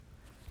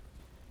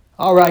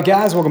All right,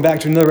 guys, welcome back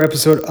to another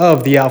episode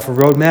of the Alpha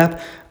Roadmap.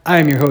 I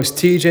am your host,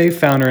 TJ,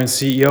 founder and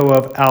CEO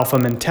of Alpha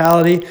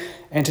Mentality.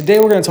 And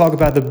today we're going to talk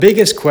about the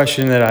biggest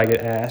question that I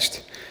get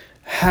asked.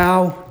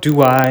 How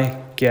do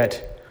I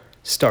get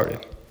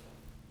started?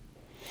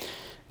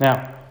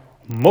 Now,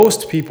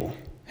 most people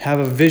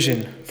have a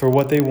vision for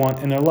what they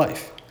want in their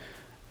life.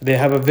 They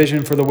have a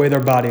vision for the way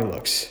their body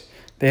looks.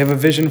 They have a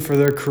vision for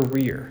their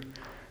career.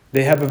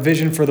 They have a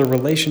vision for their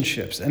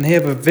relationships. And they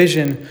have a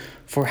vision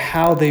for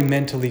how they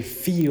mentally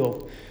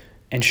feel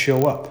and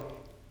show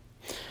up.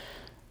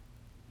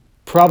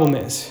 Problem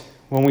is,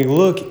 when we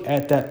look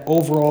at that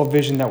overall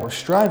vision that we're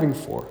striving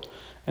for,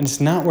 and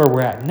it's not where we're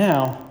at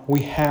now,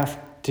 we have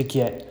to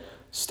get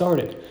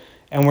started.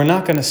 And we're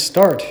not going to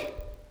start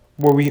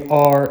where we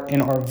are in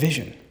our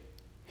vision.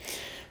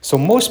 So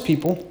most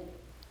people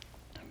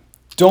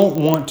don't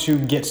want to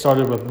get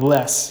started with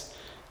less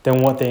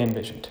than what they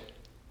envisioned.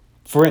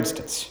 For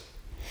instance,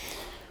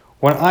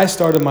 when I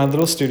started my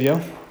little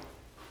studio,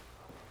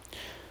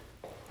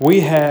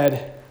 we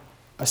had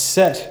a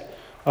set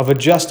of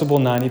adjustable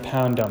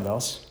 90-pound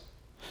dumbbells,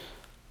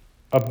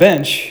 a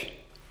bench,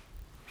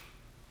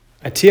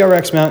 a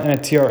TRX mount, and a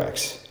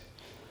TRX.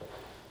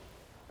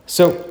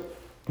 So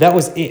that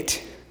was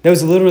it. That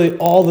was literally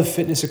all the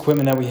fitness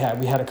equipment that we had.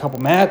 We had a couple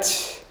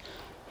mats,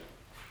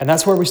 and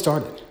that's where we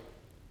started.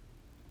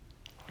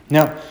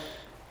 Now,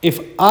 if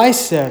I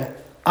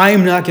said I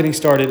am not getting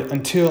started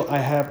until I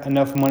have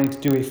enough money to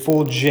do a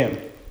full gym,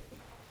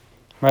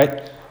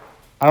 right?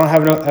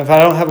 If I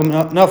don't have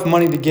enough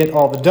money to get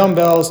all the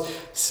dumbbells,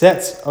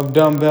 sets of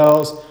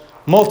dumbbells,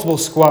 multiple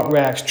squat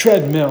racks,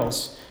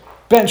 treadmills,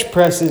 bench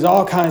presses,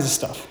 all kinds of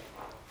stuff.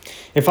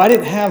 If I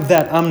didn't have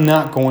that, I'm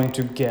not going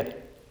to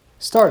get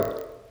started.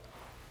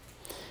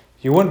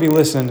 You wouldn't be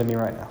listening to me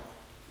right now.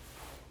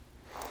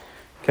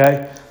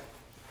 Okay?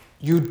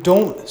 You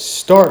don't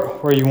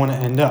start where you want to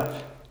end up.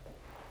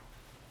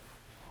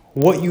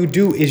 What you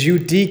do is you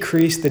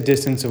decrease the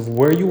distance of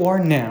where you are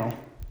now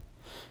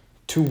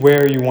to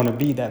where you want to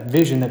be, that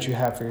vision that you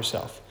have for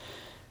yourself.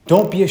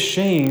 Don't be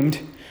ashamed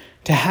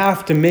to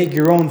have to make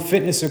your own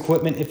fitness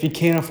equipment if you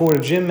can't afford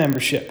a gym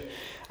membership.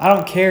 I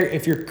don't care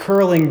if you're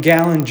curling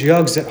gallon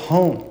jugs at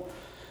home.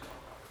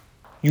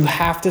 You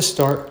have to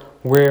start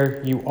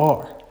where you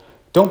are.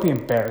 Don't be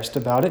embarrassed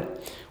about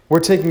it. We're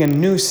taking a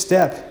new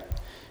step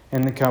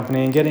in the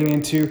company and getting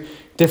into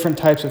different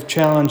types of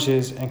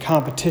challenges and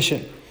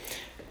competition.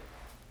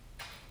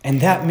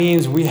 And that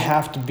means we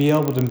have to be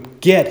able to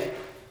get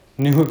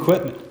new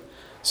equipment.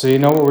 So you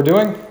know what we're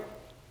doing?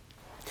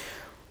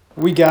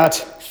 We got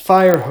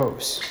fire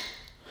hose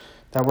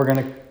that we're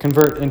going to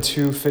convert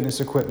into fitness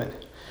equipment.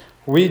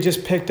 We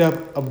just picked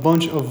up a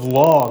bunch of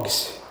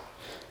logs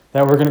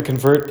that we're going to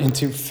convert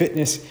into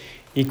fitness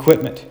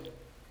equipment.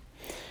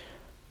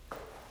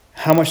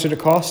 How much did it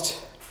cost?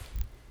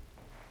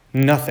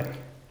 Nothing.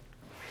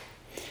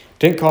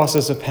 Didn't cost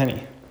us a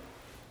penny.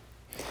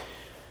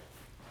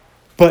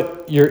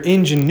 But your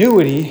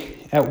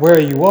ingenuity at where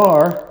you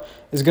are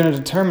is going to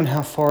determine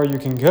how far you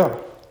can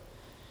go.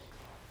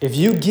 If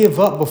you give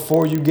up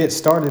before you get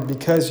started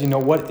because, you know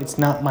what, it's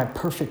not my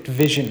perfect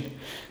vision,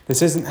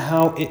 this isn't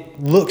how it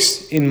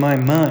looks in my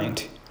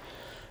mind,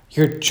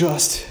 you're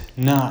just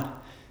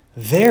not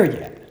there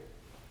yet.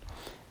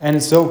 And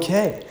it's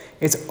okay.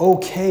 It's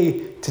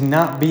okay to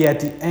not be at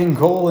the end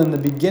goal in the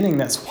beginning.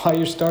 That's why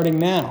you're starting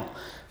now.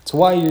 That's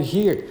why you're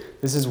here.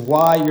 This is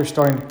why you're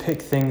starting to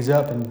pick things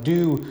up and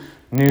do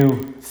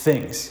new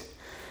things.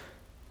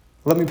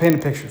 Let me paint a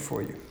picture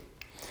for you.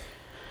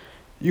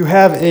 You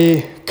have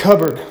a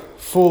cupboard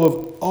full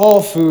of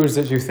all foods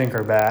that you think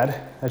are bad,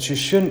 that you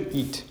shouldn't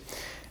eat.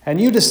 And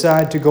you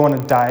decide to go on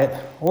a diet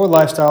or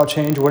lifestyle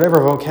change,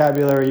 whatever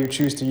vocabulary you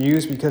choose to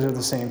use because of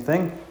the same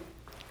thing.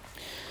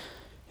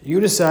 You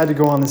decide to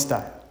go on this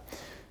diet.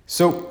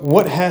 So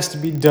what has to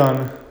be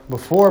done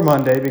before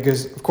Monday?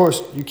 Because, of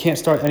course, you can't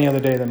start any other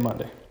day than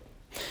Monday.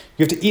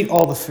 You have to eat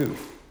all the food,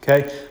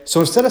 okay? So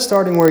instead of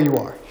starting where you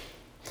are,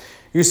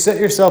 you set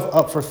yourself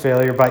up for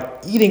failure by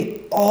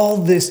eating all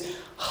this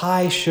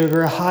high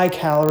sugar, high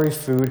calorie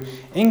food,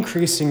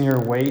 increasing your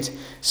weight,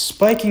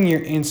 spiking your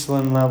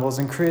insulin levels,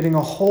 and creating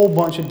a whole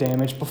bunch of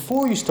damage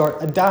before you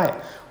start a diet.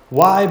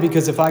 Why?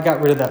 Because if I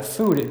got rid of that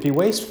food, it'd be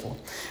wasteful.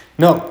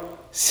 No,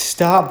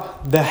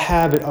 stop the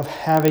habit of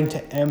having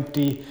to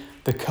empty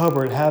the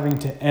cupboard, having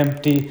to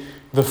empty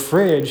the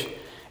fridge,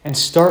 and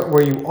start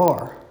where you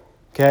are,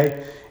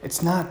 okay?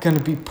 It's not going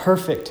to be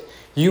perfect.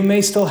 You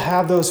may still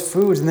have those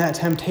foods and that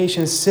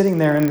temptation is sitting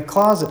there in the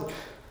closet.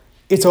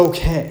 It's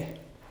okay.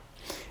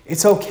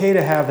 It's okay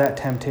to have that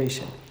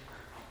temptation.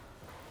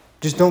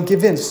 Just don't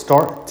give in.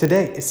 Start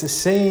today. It's the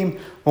same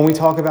when we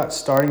talk about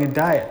starting a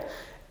diet.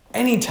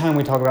 Anytime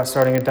we talk about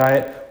starting a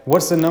diet,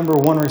 what's the number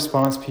one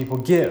response people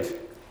give?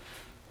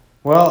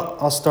 Well,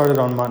 I'll start it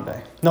on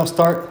Monday. No,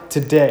 start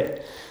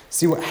today.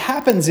 See, what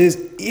happens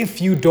is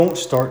if you don't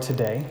start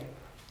today,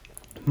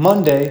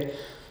 Monday,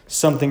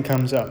 something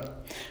comes up.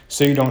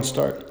 So you don't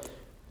start.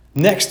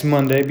 Next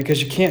Monday,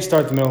 because you can't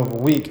start the middle of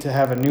a week to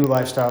have a new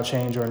lifestyle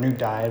change or a new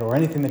diet or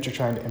anything that you're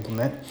trying to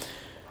implement,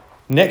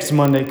 Next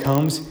Monday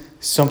comes,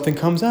 something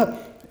comes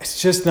up.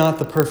 It's just not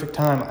the perfect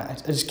time. I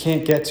just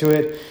can't get to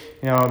it.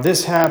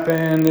 This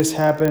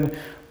happened.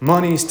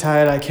 Money's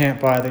tight. I can't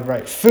buy the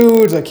right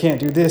foods. I can't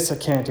do this. I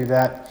can't do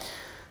that.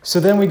 So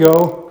then we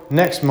go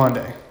next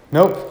Monday.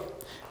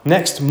 Nope.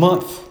 Next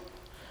month.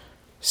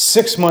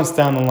 6 months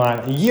down the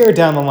line, a year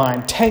down the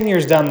line, 10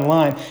 years down the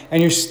line,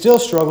 and you're still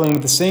struggling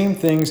with the same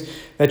things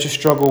that you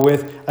struggled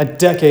with a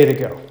decade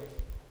ago.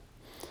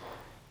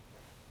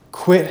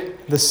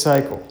 Quit the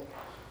cycle.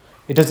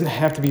 It doesn't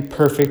have to be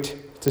perfect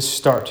to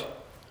start,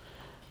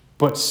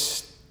 but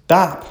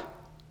stop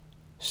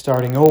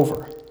starting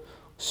over.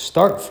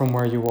 Start from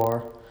where you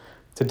are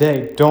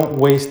today. Don't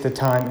waste the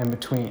time in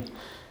between.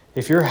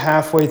 If you're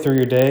halfway through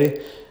your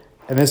day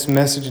and this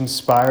message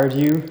inspired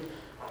you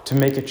to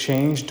make a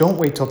change, don't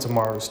wait till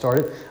tomorrow to start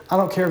it. I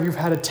don't care if you've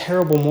had a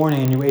terrible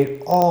morning and you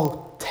ate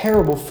all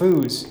terrible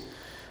foods.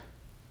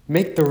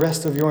 Make the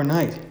rest of your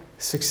night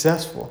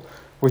successful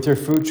with your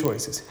food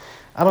choices.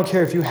 I don't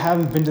care if you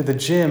haven't been to the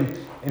gym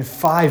in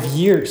 5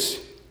 years.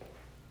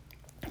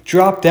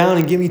 Drop down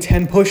and give me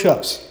 10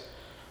 push-ups.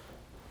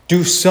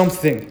 Do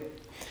something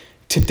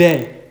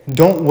today.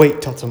 Don't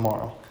wait till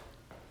tomorrow.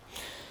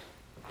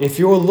 If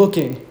you're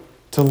looking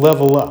to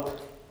level up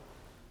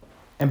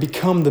and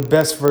become the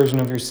best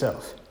version of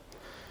yourself,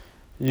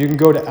 you can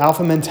go to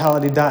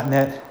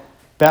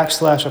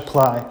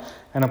alphamentality.net/apply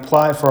and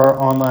apply for our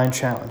online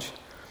challenge.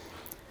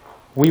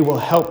 We will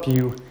help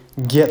you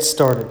get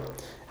started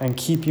and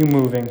keep you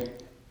moving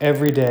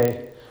every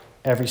day,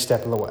 every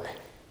step of the way.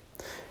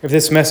 If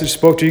this message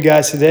spoke to you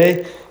guys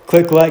today,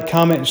 click like,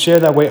 comment, and share.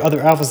 That way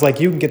other alphas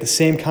like you can get the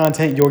same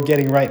content you're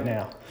getting right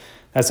now.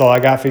 That's all I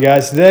got for you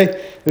guys today.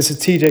 This is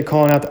TJ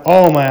calling out to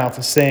all my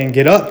alphas saying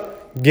get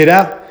up, get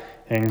out,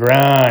 and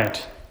grind.